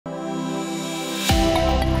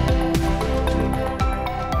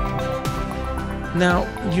Now,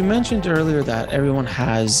 you mentioned earlier that everyone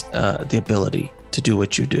has the ability to do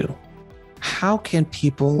what you do. How can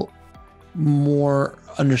people more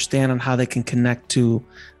understand on how they can connect to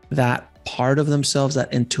that part of themselves,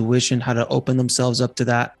 that intuition, how to open themselves up to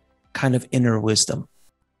that kind of inner wisdom?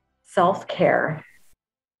 Self-care,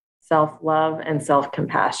 self-love, and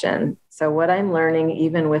self-compassion. So what I'm learning,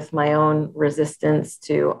 even with my own resistance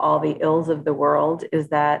to all the ills of the world, is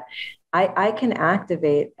that I can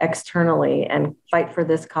activate externally and fight for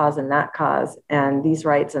this cause and that cause and these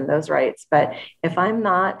rights and those rights. But if I'm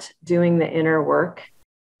not doing the inner work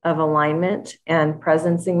of alignment and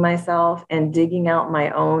presencing myself and digging out my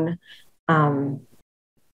own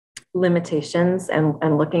limitations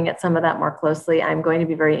and looking at some of that more closely, I'm going to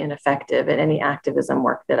be very ineffective at any activism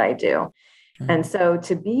work that I do. Mm-hmm. And so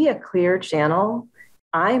to be a clear channel,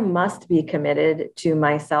 I must be committed to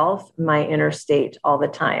myself, my inner state all the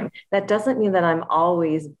time. That doesn't mean that I'm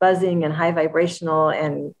always buzzing and high vibrational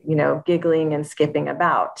and, giggling and skipping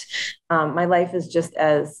about. My life is just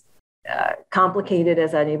as complicated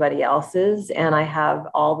as anybody else's, and I have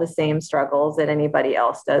all the same struggles that anybody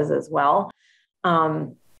else does as well.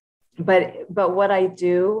 But what I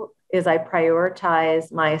do is I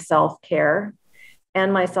prioritize my self-care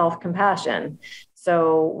and my self-compassion.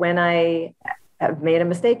 So when I have made a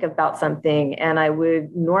mistake about something, and I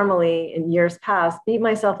would normally in years past beat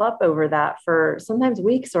myself up over that for sometimes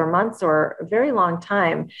weeks or months or a very long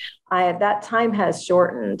time, that time has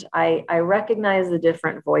shortened. I recognize the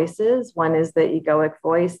different voices. One is the egoic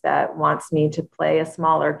voice that wants me to play a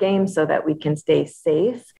smaller game so that we can stay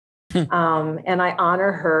safe. And I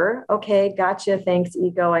honor her. Okay, gotcha. Thanks,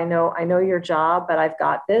 ego. I know your job, but I've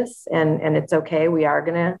got this, and it's okay. We are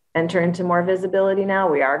going to enter into more visibility now.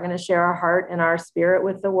 We are going to share our heart and our spirit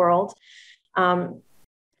with the world.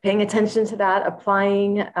 Paying attention to that,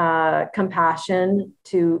 applying compassion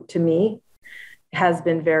to me has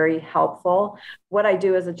been very helpful. What I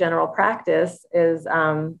do as a general practice is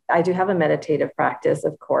I do have a meditative practice,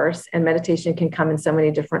 of course, and meditation can come in so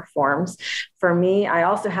many different forms. For me, I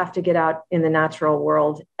also have to get out in the natural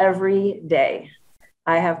world every day.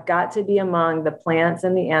 I have got to be among the plants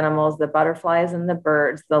and the animals, the butterflies and the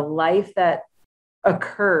birds, the life that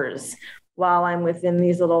occurs while I'm within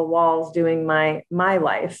these little walls doing my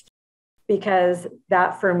life, because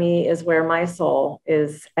that for me is where my soul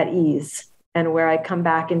is at ease and where I come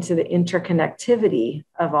back into the interconnectivity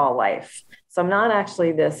of all life. So I'm not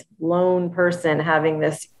actually this lone person having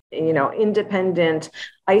this, independent,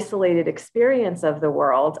 isolated experience of the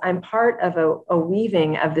world. I'm part of a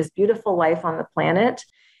weaving of this beautiful life on the planet,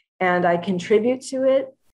 and I contribute to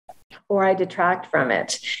it or I detract from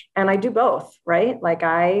it. And I do both, right? Like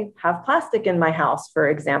I have plastic in my house, for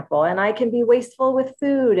example, and I can be wasteful with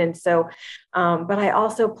food. And so, but I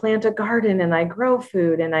also plant a garden and I grow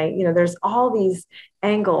food and there's all these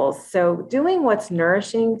angles. So doing what's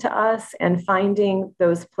nourishing to us and finding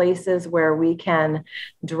those places where we can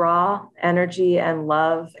draw energy and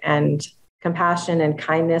love and compassion and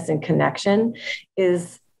kindness and connection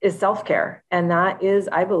is self-care. And that is,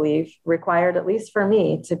 I believe, required, at least for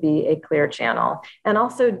me, to be a clear channel. And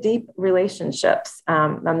also deep relationships.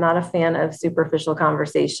 I'm not a fan of superficial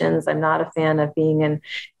conversations. I'm not a fan of being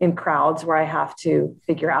in crowds where I have to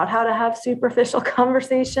figure out how to have superficial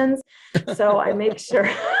conversations. So I make sure.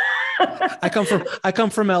 I come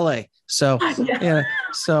from LA. So yeah,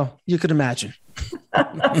 so you could imagine.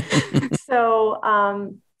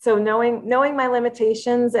 So knowing my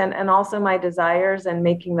limitations and also my desires and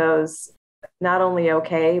making those not only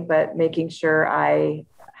okay, but making sure I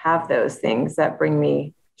have those things that bring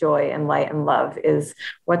me joy and light and love is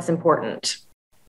what's important.